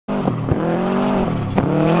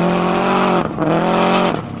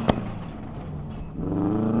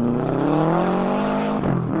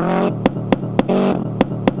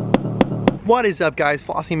What is up, guys?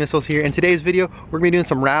 Flossy Missiles here. In today's video, we're gonna be doing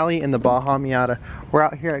some rally in the Baja Miata. We're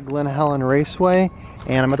out here at Glen Helen Raceway,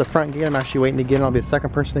 and I'm at the front gate. I'm actually waiting to get in. I'll be the second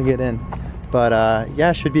person to get in. But yeah,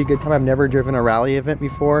 it should be a good time. I've never driven a rally event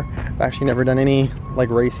before. I've actually never done any like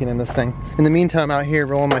racing in this thing. In the meantime, I'm out here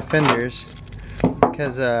rolling my fenders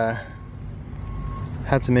because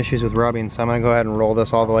had some issues with rubbing, so I'm gonna go ahead and roll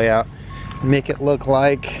this all the way out and make it look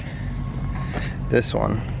like this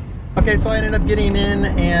one. Okay, so I ended up getting in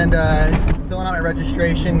and filling out my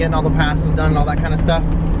registration, getting all the passes done and all that kind of stuff.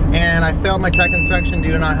 And I failed my tech inspection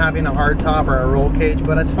due to not having a hard top or a roll cage.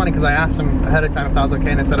 But that's funny because I asked them ahead of time if that was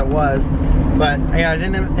okay, and they said it was. But yeah, I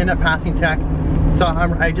didn't end up passing tech. So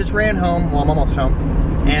I just ran home. Well, I'm almost home.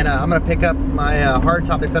 And I'm gonna pick up my hard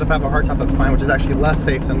top. They said if I have a hard top, that's fine, which is actually less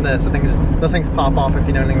safe than this. I think those things pop off if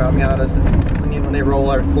you know anything about Miatas when they roll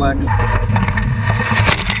or flex.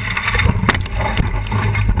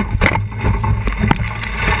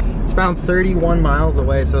 It's around 31 miles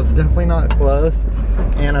away, so it's definitely not close.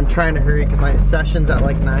 And I'm trying to hurry because my session's at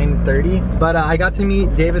like 9:30. But I got to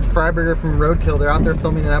meet David Freiberger from Roadkill. They're out there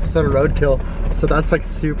filming an episode of Roadkill, so that's like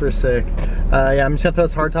super sick. Yeah, I'm just gonna throw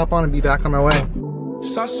this hard top on and be back on my way.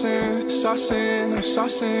 Saucing, saucing, I'm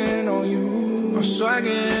saucing on you. I'm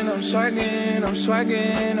swagging, I'm swagging, I'm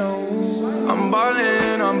swagging, oh. I'm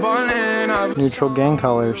ballin', Neutral gang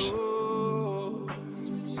colors.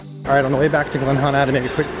 Alright, on the way back to Glen Helen, I had to make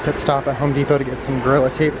a quick pit stop at Home Depot to get some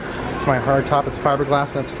Gorilla Tape for my hard top. It's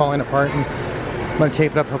fiberglass and it's falling apart, and I'm gonna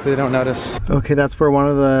tape it up, hopefully they don't notice. Okay, that's where one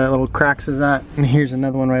of the little cracks is at, and here's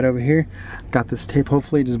another one right over here. Got this tape,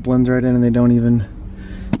 hopefully it just blends right in and they don't even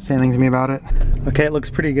say anything to me about it. Okay, it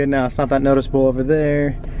looks pretty good now. It's not that noticeable over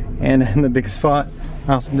there and in the big spot.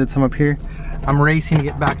 I also did some up here. I'm racing to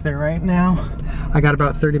get back there right now. I got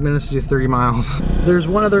about 30 minutes to do 30 miles. There's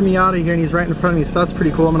one other Miata here and he's right in front of me, so that's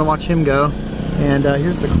pretty cool. I'm gonna watch him go. And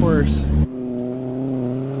here's the course. Here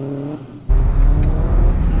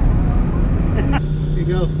you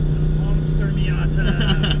go. Monster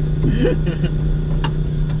Miata.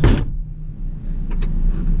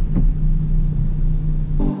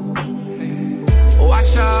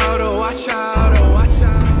 Watch out, oh watch out, oh watch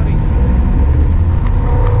out.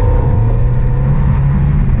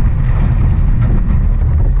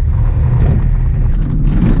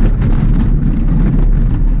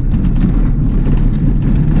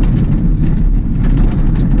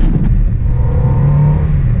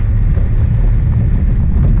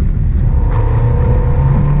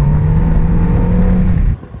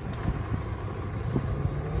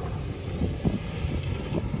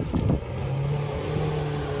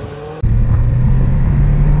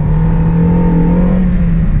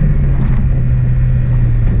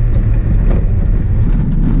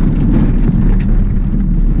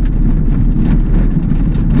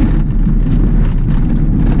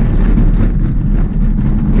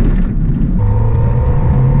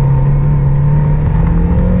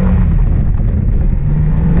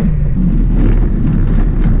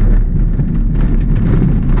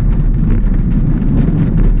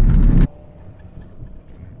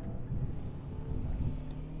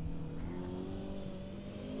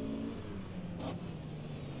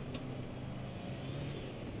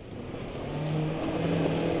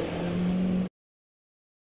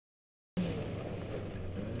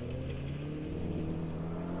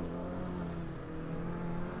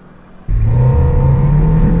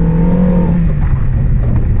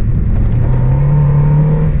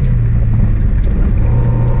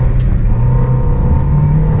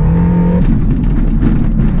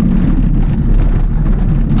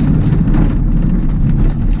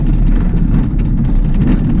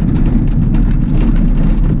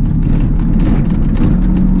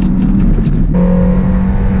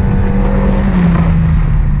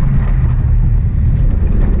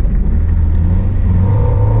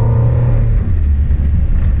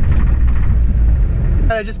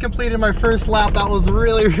 I just completed my first lap. That was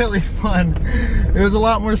really fun. It was a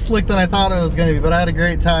lot more slick than I thought it was gonna be, but I had a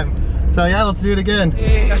great time. So yeah, let's do it again.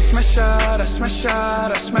 I smash out, I smash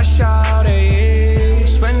out, I smash out, I'm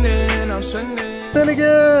spending, I'm spending. Spin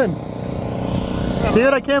again!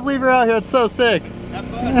 Dude, I can't believe you're out here. It's so sick.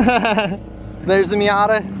 There's the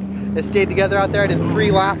Miata. It stayed together out there. I did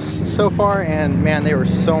 3 laps so far, and man, they were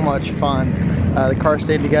so much fun. The car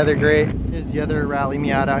stayed together great. Here's the other rally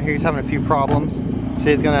Miata out here. He's having a few problems, so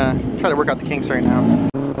he's gonna try to work out the kinks right now.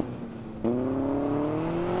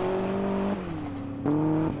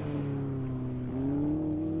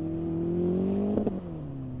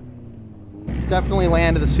 It's definitely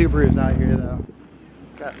land of the Subarus out here though.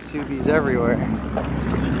 Got Subis everywhere.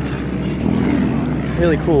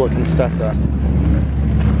 Really cool looking stuff though.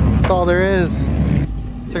 That's all there is.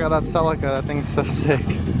 Check out that Celica, that thing's so sick.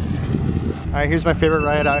 Alright, here's my favorite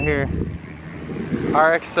ride out here.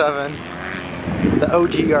 RX-7. The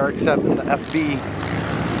OG RX-7, the FB.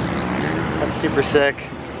 That's super sick.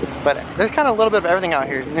 But there's kind of a little bit of everything out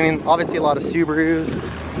here. I mean, obviously a lot of Subarus,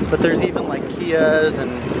 but there's even like Kias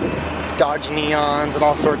and Dodge Neons and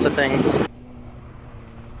all sorts of things.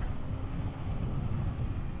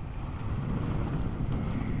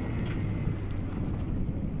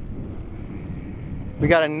 We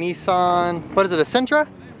got a Nissan, what is it, a Sentra?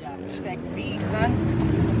 Yeah, Spec B,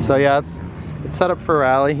 son. So yeah, it's set up for a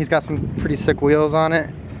rally. He's got some pretty sick wheels on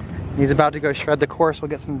it. He's about to go shred the course. We'll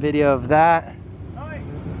get some video of that.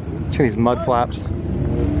 Check these mud flaps.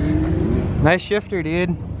 Nice shifter,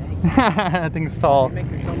 dude. That thing's tall. It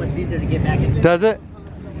makes it so much easier to get back in. Does it?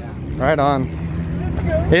 Yeah. Right on.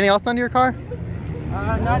 Anything else done to your car? No,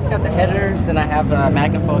 I just got the headers, and I have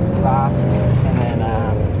Magnafocus exhaust, and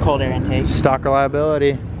then cold air intake. Stock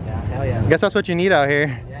reliability. Yeah, hell yeah. I guess that's what you need out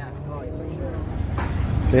here. Yeah, oh, for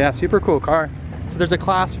sure. But yeah, super cool car. So there's a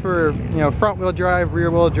class for, you know, front wheel drive, rear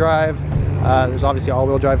wheel drive. There's obviously all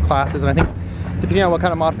wheel drive classes, and I think depending on what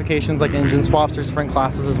kind of modifications, like engine swaps, there's different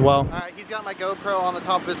classes as well. All right, he's got my GoPro on the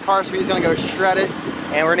top of his car, so he's gonna go shred it,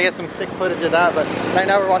 and we're gonna get some sick footage of that. But right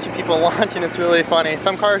now we're watching people launch, and it's really funny.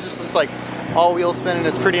 Some cars just like all wheel spinning,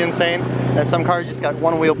 it's pretty insane. And some cars just got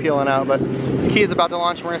one wheel peeling out. But this key is about to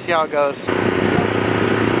launch, and we're gonna see how it goes.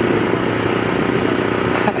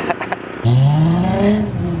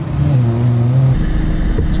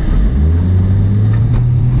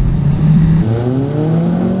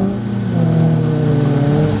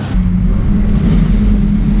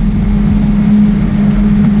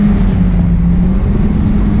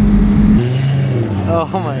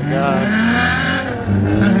 Oh my god.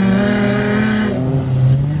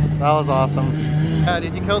 That was awesome. Yeah,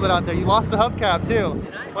 dude, you killed it out there. You lost a hubcap too.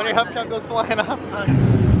 When your hubcap goes flying up.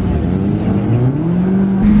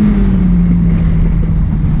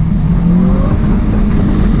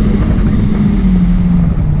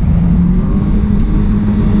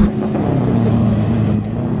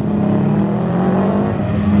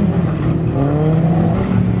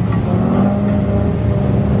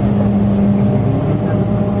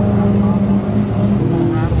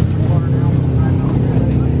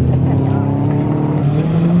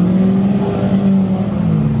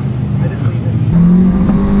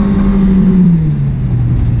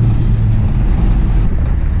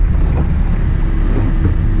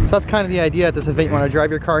 So that's kind of the idea at this event. You want to drive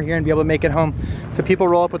your car here and be able to make it home. So people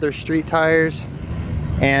roll up with their street tires,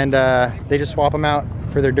 and they just swap them out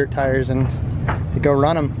for their dirt tires and they go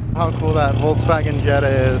run them. How cool that Volkswagen Jetta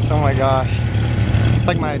is. Oh my gosh. It's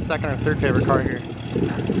like my second or third favorite car here.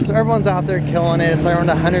 So everyone's out there killing it. It's around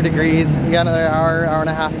 100 degrees. We got another hour and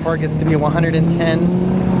a half before it gets to be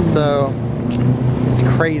 110. So it's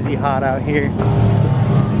crazy hot out here.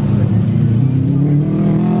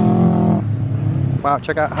 Wow,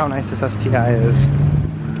 check out how nice this STI is.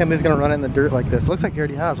 Can't believe he's gonna run it in the dirt like this. Looks like he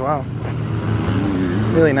already has, wow.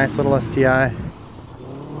 Really nice little STI.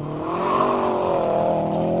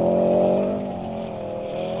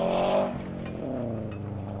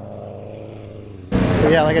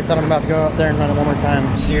 But yeah, like I said, I'm about to go out there and run it one more time.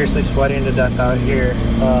 I'm seriously sweating to death out here.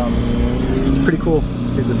 Pretty cool.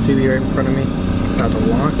 There's a Subi right in front of me. About to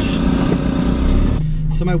launch.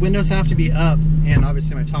 So my windows have to be up, and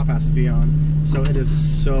obviously my top has to be on. So it is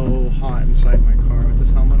so hot inside my car with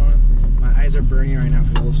this helmet on. My eyes are burning right now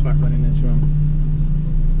because all the sweat running into them.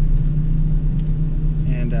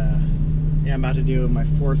 And yeah, I'm about to do my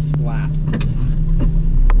 4th lap.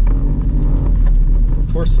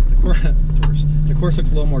 The course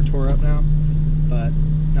looks a little more tore up now, but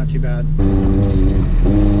not too bad.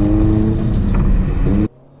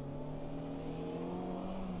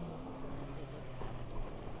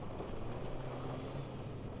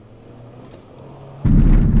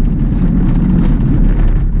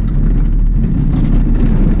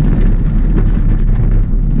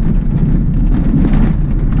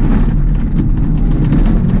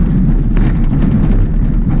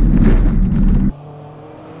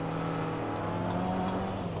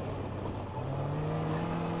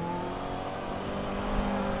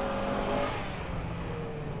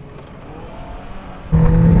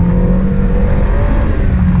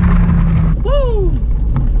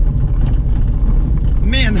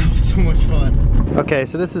 Okay,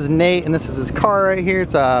 so this is Nate, and this is his car right here.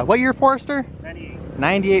 It's a, what year Forester? 98.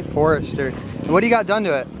 98 Forester. And what do you got done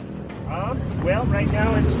to it? Well, right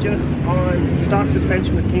now it's just on stock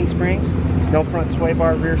suspension with King Springs. No front sway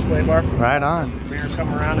bar, rear sway bar. Right on. Rear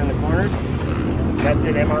come around in the corners. That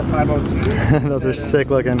did MR502. Those are sick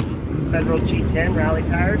looking. Federal G10 rally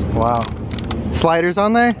tires. Wow. Sliders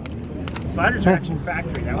on there? Sliders are actually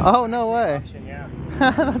factory. That was Oh, no way. option, yeah.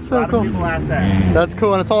 That's so A lot cool. of people ask that. That's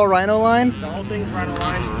cool, and it's all Rhino line? The whole thing's right on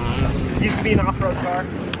line. Used to be an off-road car.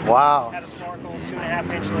 Wow. Had a snorkel,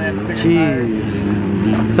 2.5-inch lift, bigger tires.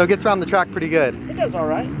 Jeez. So it gets around the track pretty good. It does all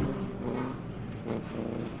right.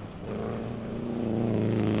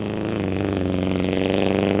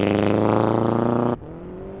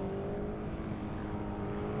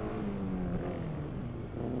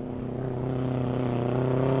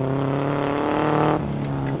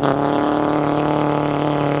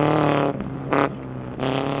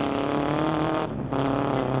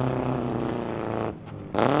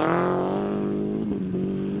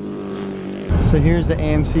 So here's the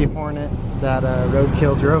AMC Hornet that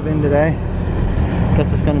Roadkill drove in today.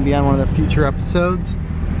 Guess it's going to be on one of the future episodes.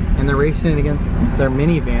 And they're racing it against their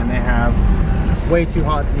minivan they have. It's way too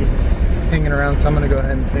hot to be hanging around, so I'm going to go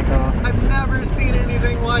ahead and take off. I've never seen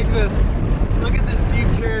anything like this. Look at this Jeep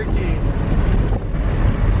Cherokee.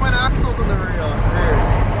 Twin axles in the rear.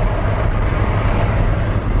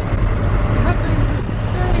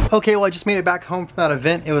 Okay, well I just made it back home from that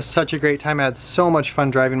event. It was such a great time. I had so much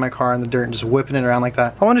fun driving my car in the dirt and just whipping it around like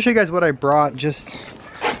that. I want to show you guys what I brought, just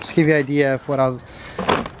to give you an idea of what I was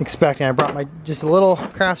expecting. I brought just a little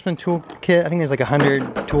Craftsman tool kit. I think there's like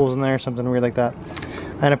 100 tools in there, something weird like that.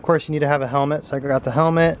 And of course you need to have a helmet, so I got the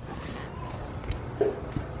helmet,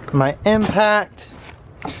 my impact,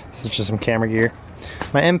 this is just some camera gear,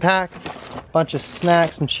 my impact, a bunch of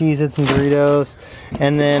snacks, some Cheez-Its and Doritos,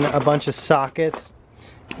 and then a bunch of sockets.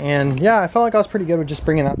 And yeah, I felt like I was pretty good with just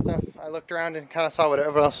bringing that stuff. I looked around and kind of saw what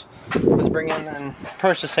everyone else was bringing and pretty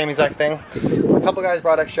much the same exact thing. A couple guys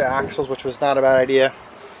brought extra axles, which was not a bad idea.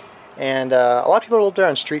 And a lot of people rolled there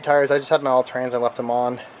on street tires. I just had my all-terrains, I left them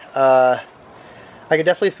on. I could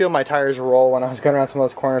definitely feel my tires roll when I was going around some of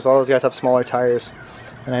those corners. A lot of those guys have smaller tires,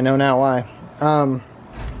 and I know now why.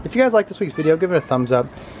 If you guys like this week's video, give it a thumbs up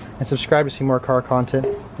and subscribe to see more car content.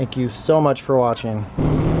 Thank you so much for watching.